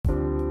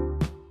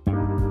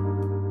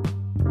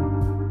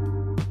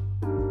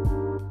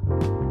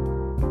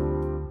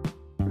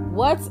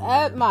What's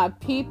up, my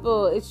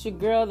people? It's your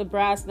girl, the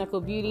Brass Knuckle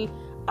Beauty.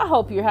 I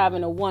hope you're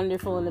having a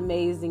wonderful and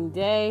amazing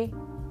day.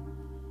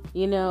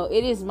 You know,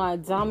 it is my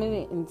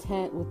dominant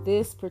intent with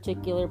this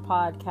particular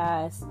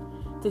podcast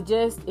to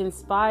just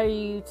inspire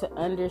you to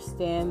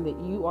understand that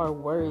you are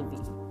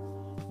worthy.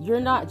 You're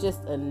not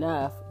just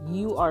enough.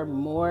 You are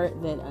more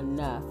than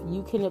enough.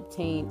 You can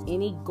obtain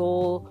any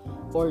goal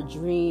or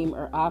dream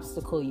or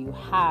obstacle you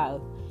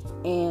have.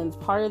 And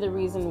part of the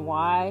reason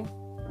why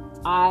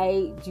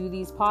I do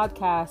these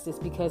podcasts is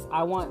because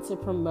I want to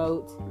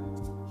promote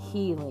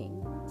healing.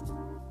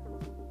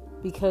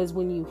 Because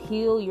when you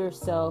heal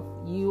yourself,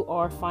 you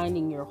are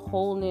finding your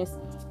wholeness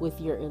with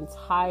your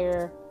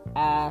entire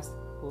ass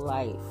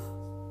life.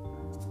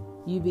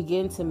 You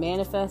begin to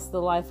manifest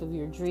the life of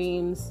your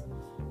dreams,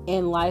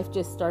 and life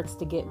just starts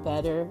to get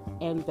better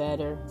and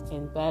better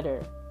and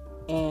better.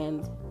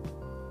 And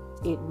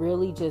it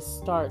really just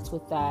starts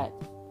with that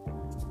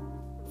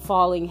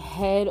falling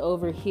head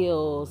over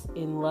heels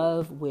in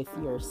love with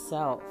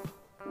yourself.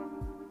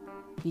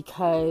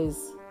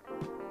 Because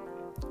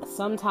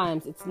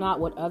sometimes it's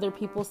not what other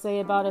people say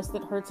about us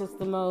that hurts us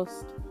the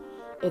most.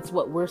 It's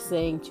what we're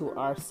saying to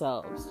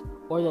ourselves,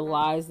 or the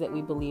lies that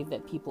we believe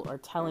that people are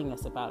telling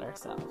us about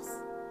ourselves.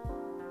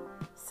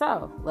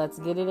 So let's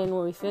get it in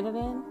where we fit it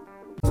in.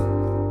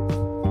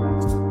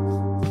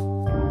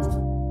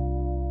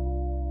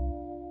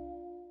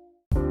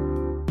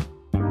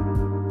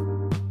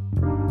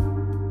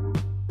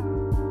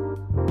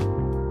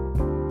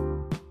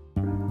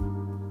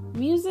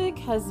 Music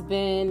has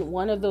been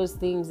one of those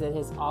things that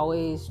has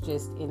always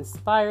just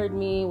inspired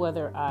me,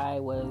 whether I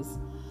was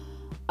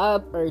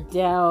up or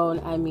down.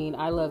 I mean,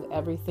 I love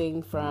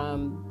everything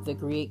from the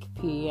Greek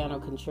piano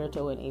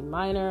concerto in A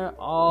minor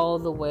all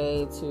the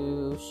way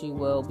to She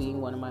Will being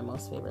one of my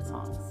most favorite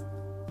songs.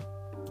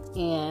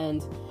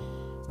 And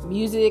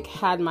music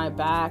had my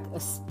back,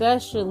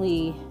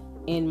 especially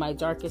in my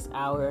darkest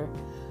hour.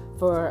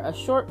 For a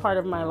short part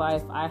of my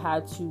life, I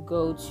had to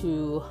go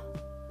to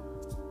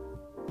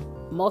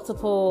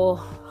multiple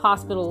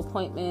hospital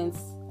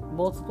appointments,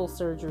 multiple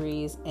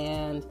surgeries,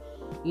 and,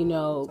 you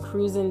know,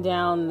 cruising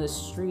down the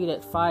street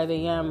at 5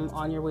 a.m.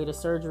 on your way to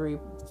surgery,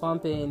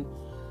 bumping,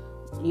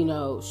 you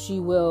know,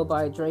 She Will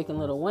by Drake and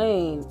Lil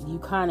Wayne. You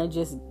kind of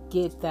just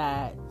get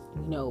that,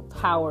 you know,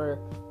 power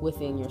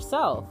within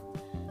yourself.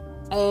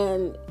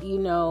 And, you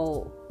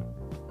know,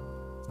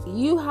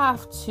 you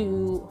have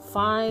to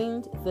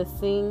find the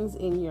things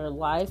in your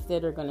life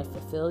that are going to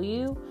fulfill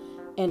you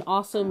and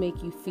also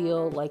make you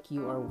feel like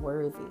you are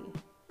worthy.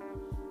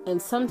 And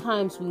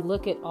sometimes we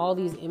look at all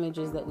these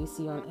images that we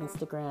see on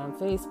Instagram,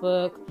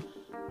 Facebook,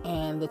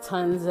 and the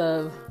tons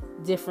of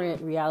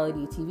different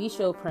reality TV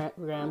show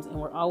programs, and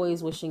we're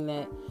always wishing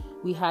that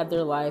we had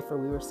their life or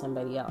we were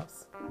somebody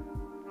else.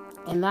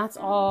 And that's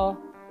all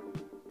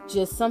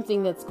just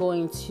something that's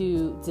going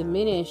to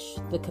diminish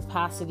the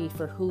capacity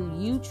for who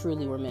you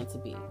truly were meant to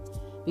be.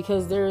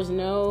 Because there is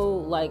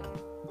no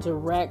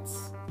direct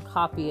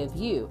copy of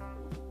you.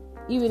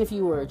 Even if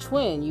you were a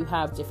twin, you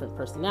have different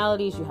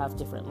personalities, you have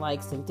different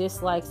likes and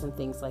dislikes and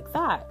things like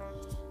that.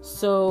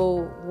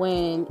 So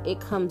when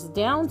it comes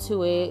down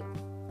to it,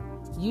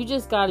 you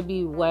just got to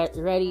be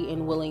ready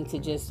and willing to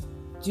just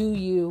do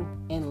you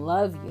and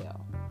love you.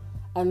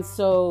 And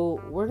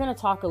so we're going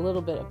to talk a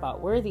little bit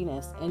about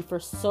worthiness. And for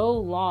so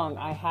long,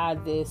 I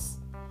had this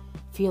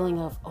feeling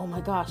of, oh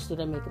my gosh, did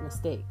I make a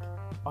mistake?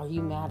 Are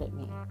you mad at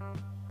me?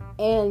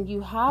 And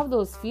you have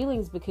those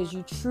feelings because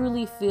you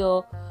truly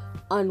feel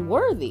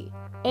unworthy.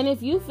 And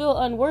if you feel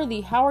unworthy,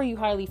 how are you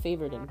highly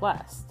favored and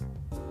blessed?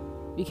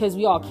 Because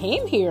we all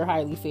came here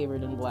highly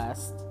favored and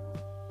blessed.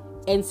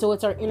 And so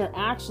it's our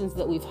interactions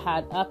that we've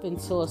had up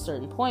until a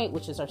certain point,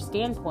 which is our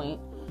standpoint,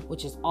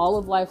 which is all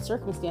of life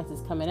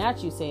circumstances coming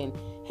at you saying,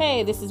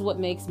 hey, this is what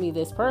makes me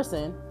this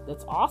person.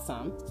 That's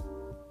awesome.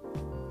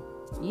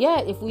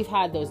 Yet, if we've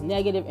had those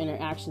negative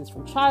interactions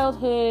from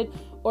childhood,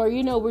 or,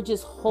 you know, we're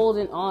just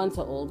holding on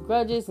to old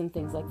grudges and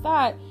things like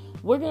that,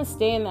 we're going to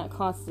stay in that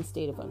constant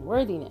state of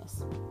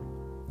unworthiness.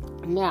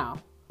 Now,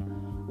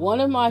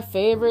 one of my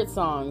favorite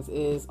songs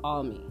is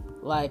All Me.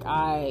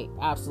 I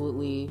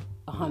absolutely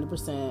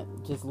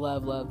 100% just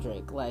love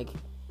Drake.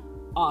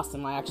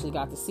 Awesome. I actually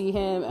got to see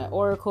him at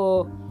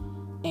Oracle,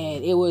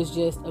 and it was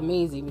just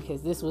amazing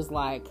because this was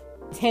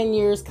 10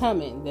 years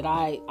coming that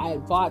I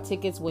had bought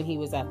tickets when he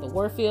was at the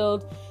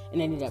Warfield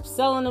and ended up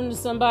selling them to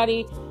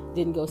somebody.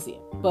 Didn't go see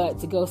him. But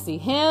to go see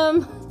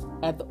him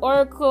at the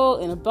Oracle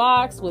in a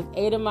box with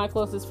 8 of my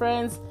closest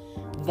friends,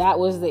 that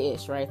was the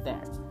ish right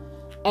there.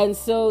 And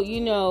so,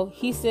 you know,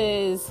 he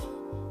says,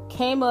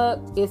 came up,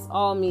 it's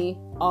all me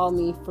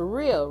for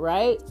real,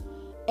 right?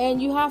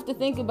 And you have to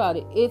think about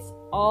it. It's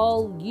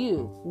all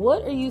you.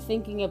 What are you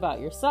thinking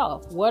about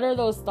yourself? What are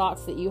those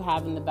thoughts that you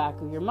have in the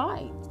back of your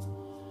mind?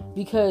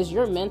 Because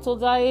your mental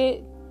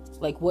diet,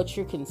 what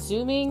you're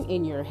consuming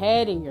in your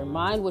head, in your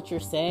mind, what you're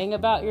saying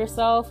about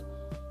yourself,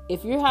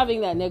 if you're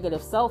having that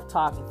negative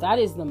self-talk, that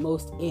is the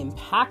most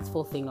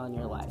impactful thing on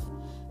your life.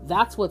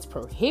 That's what's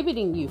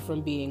prohibiting you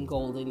from being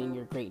golden in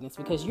your greatness,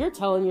 because you're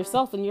telling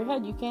yourself in your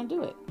head you can't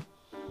do it.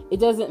 It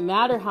doesn't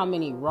matter how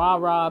many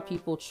rah-rah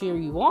people cheer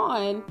you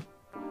on.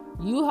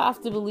 You have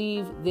to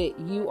believe that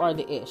you are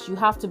the ish. You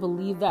have to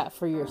believe that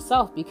for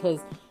yourself, because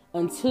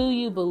until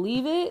you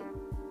believe it,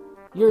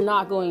 you're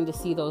not going to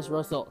see those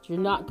results. You're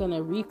not going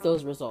to reap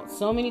those results.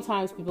 So many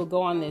times people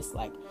go on this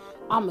like,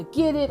 I'm going to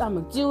get it, I'm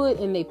going to do it.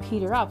 And they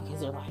peter out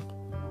because they're like,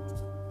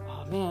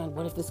 oh man,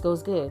 what if this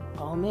goes good?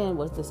 Oh man,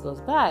 what if this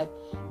goes bad?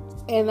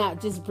 And that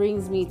just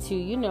brings me to,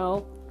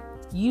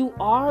 you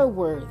are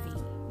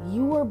worthy.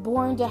 You were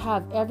born to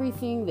have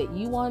everything that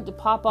you wanted to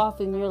pop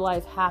off in your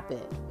life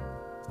happen.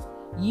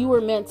 You were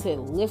meant to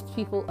lift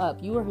people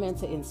up. You were meant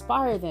to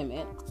inspire them.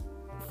 And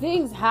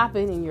things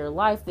happen in your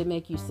life that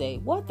make you say,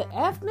 what the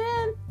F,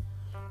 man?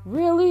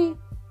 Really?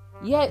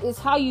 Yet it's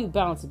how you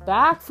bounce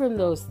back from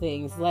those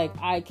things. Like,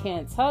 I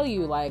can't tell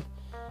you, like,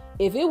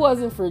 if it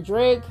wasn't for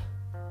Drake,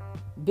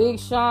 Big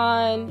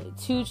Sean,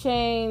 2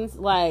 Chainz,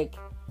 like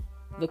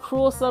the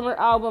Cruel Summer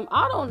album,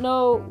 I don't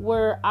know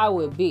where I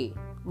would be.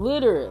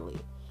 Literally.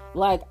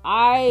 Like,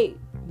 I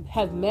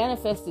have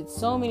manifested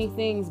so many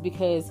things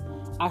because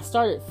I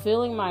started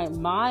filling my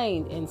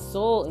mind and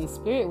soul and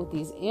spirit with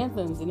these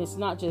anthems. And it's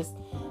not just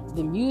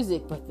the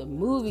music, but the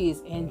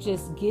movies, and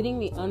just getting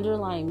the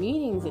underlying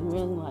meanings and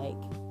really like,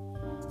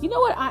 you know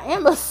what? I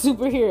am a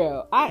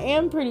superhero. I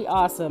am pretty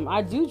awesome.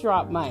 I do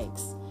drop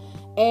mics.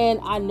 And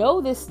I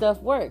know this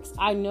stuff works.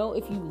 I know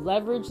if you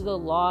leverage the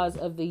laws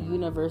of the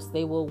universe,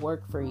 they will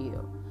work for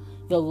you.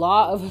 The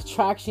law of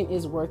attraction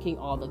is working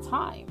all the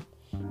time.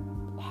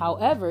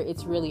 However,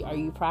 it's really, are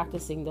you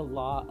practicing the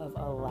law of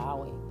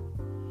allowing?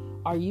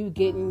 Are you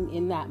getting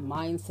in that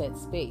mindset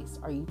space?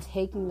 Are you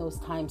taking those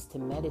times to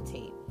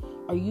meditate?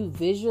 Are you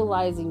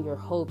visualizing your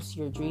hopes,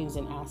 your dreams,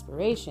 and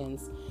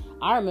aspirations?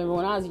 I remember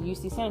when I was at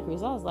UC Santa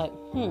Cruz, I was like,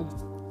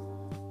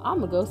 I'm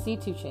going to go see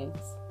 2 Chainz.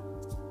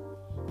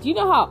 Do you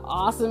know how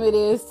awesome it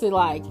is to,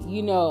 like,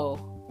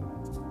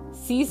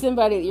 see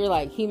somebody that you're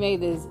like, he made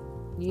this,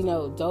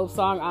 dope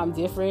song, I'm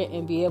different,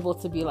 and be able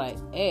to be like,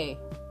 hey,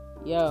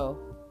 yo,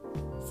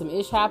 some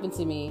ish happened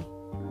to me.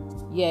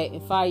 Yet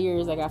in 5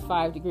 years, I got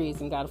 5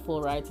 degrees and got a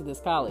full ride to this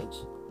college.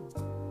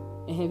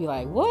 And he'd be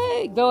like,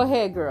 what? Go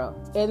ahead, girl.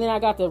 And then I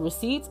got the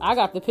receipts. I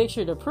got the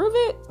picture to prove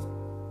it.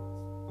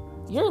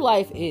 Your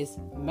life is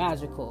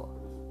magical.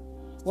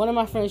 One of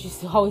my friends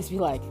used to always be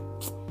like,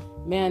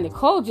 man,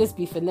 Nicole just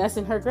be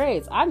finessing her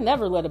grades. I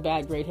never let a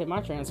bad grade hit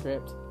my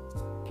transcript.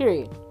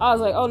 Period. I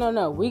was like, oh,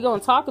 no. We're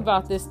going to talk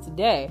about this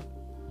today,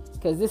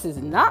 because this is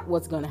not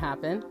what's going to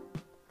happen.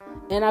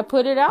 And I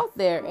put it out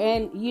there.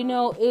 And,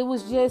 it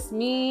was just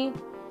me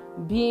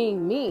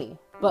being me.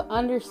 But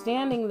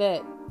understanding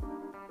that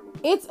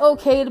it's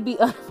okay to be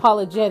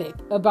unapologetic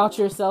about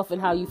yourself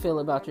and how you feel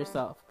about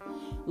yourself.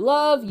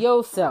 Love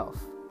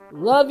yourself.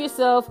 Love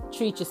yourself.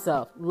 Treat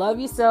yourself. Love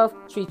yourself.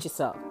 Treat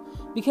yourself.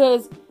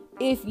 Because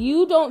if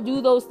you don't do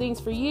those things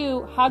for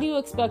you, how do you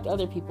expect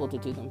other people to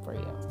do them for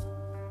you?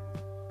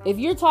 If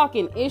you're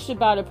talking ish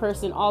about a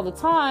person all the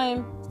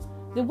time,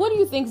 then what do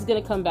you think is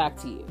going to come back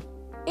to you?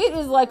 It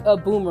is like a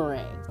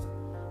boomerang.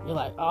 You're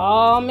like,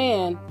 oh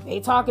man, they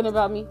talking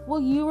about me.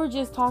 Well, you were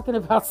just talking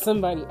about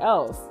somebody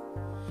else.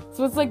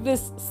 So it's like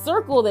this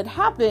circle that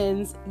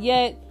happens,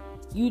 yet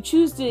you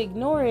choose to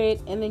ignore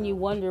it, and then you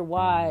wonder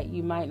why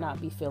you might not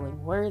be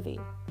feeling worthy.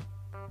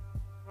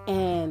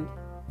 And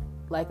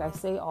like I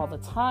say all the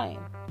time,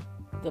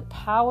 the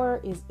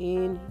power is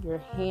in your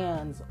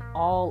hands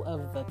all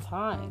of the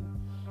time.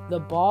 The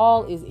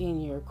ball is in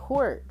your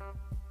court.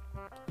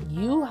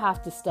 You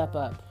have to step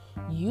up.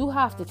 You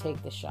have to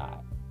take the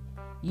shot.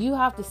 You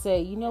have to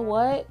say, you know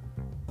what?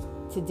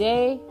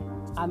 Today,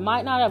 I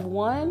might not have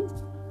won,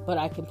 but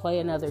I can play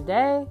another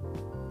day.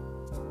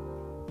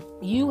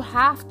 You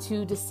have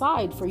to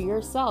decide for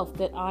yourself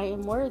that I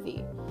am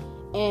worthy.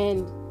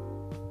 And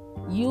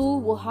you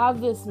will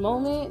have this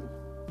moment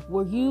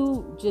where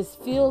you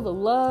just feel the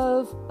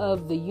love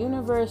of the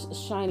universe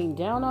shining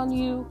down on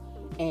you,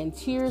 and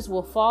tears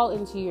will fall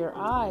into your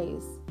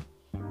eyes.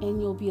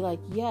 And you'll be like,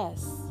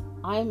 yes,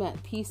 I'm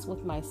at peace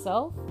with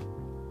myself.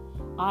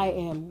 I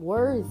am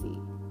worthy.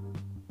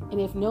 And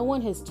if no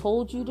one has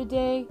told you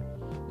today,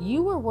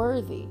 you are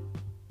worthy.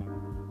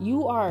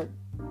 You are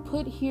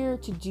put here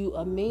to do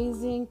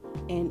amazing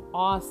and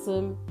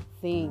awesome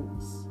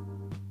things.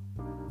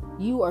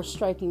 You are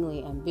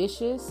strikingly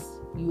ambitious.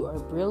 You are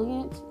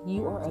brilliant.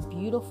 You are a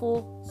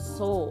beautiful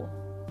soul.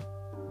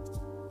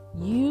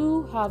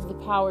 You have the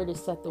power to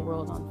set the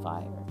world on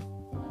fire.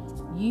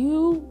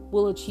 You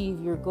will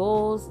achieve your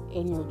goals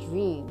and your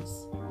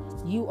dreams.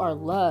 You are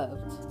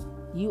loved.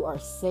 You are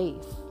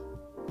safe.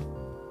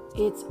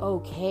 It's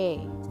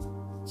okay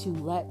to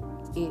let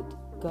it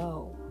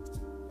go.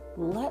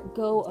 Let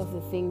go of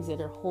the things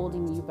that are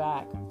holding you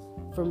back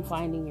from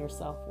finding your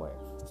self-worth.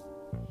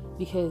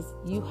 Because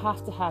you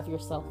have to have your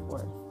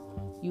self-worth.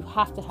 You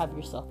have to have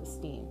your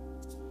self-esteem.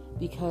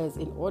 Because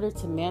in order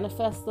to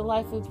manifest the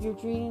life of your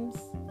dreams,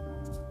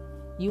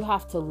 you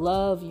have to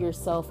love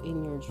yourself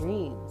in your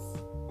dreams.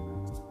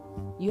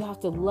 You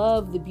have to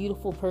love the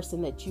beautiful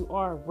person that you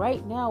are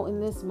right now in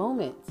this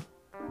moment.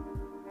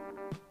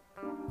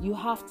 You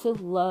have to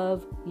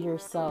love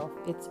yourself.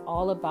 It's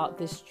all about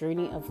this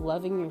journey of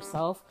loving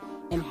yourself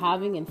and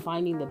having and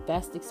finding the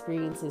best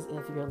experiences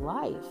of your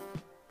life.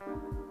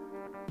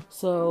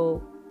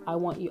 So I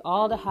want you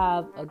all to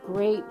have a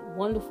great,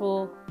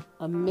 wonderful,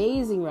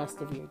 amazing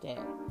rest of your day.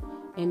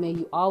 And may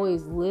you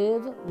always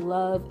live,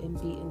 love,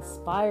 and be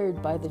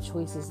inspired by the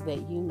choices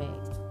that you make.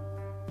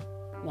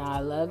 Now, I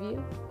love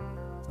you.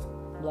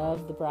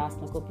 Love the Brass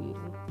Knuckle Beauty.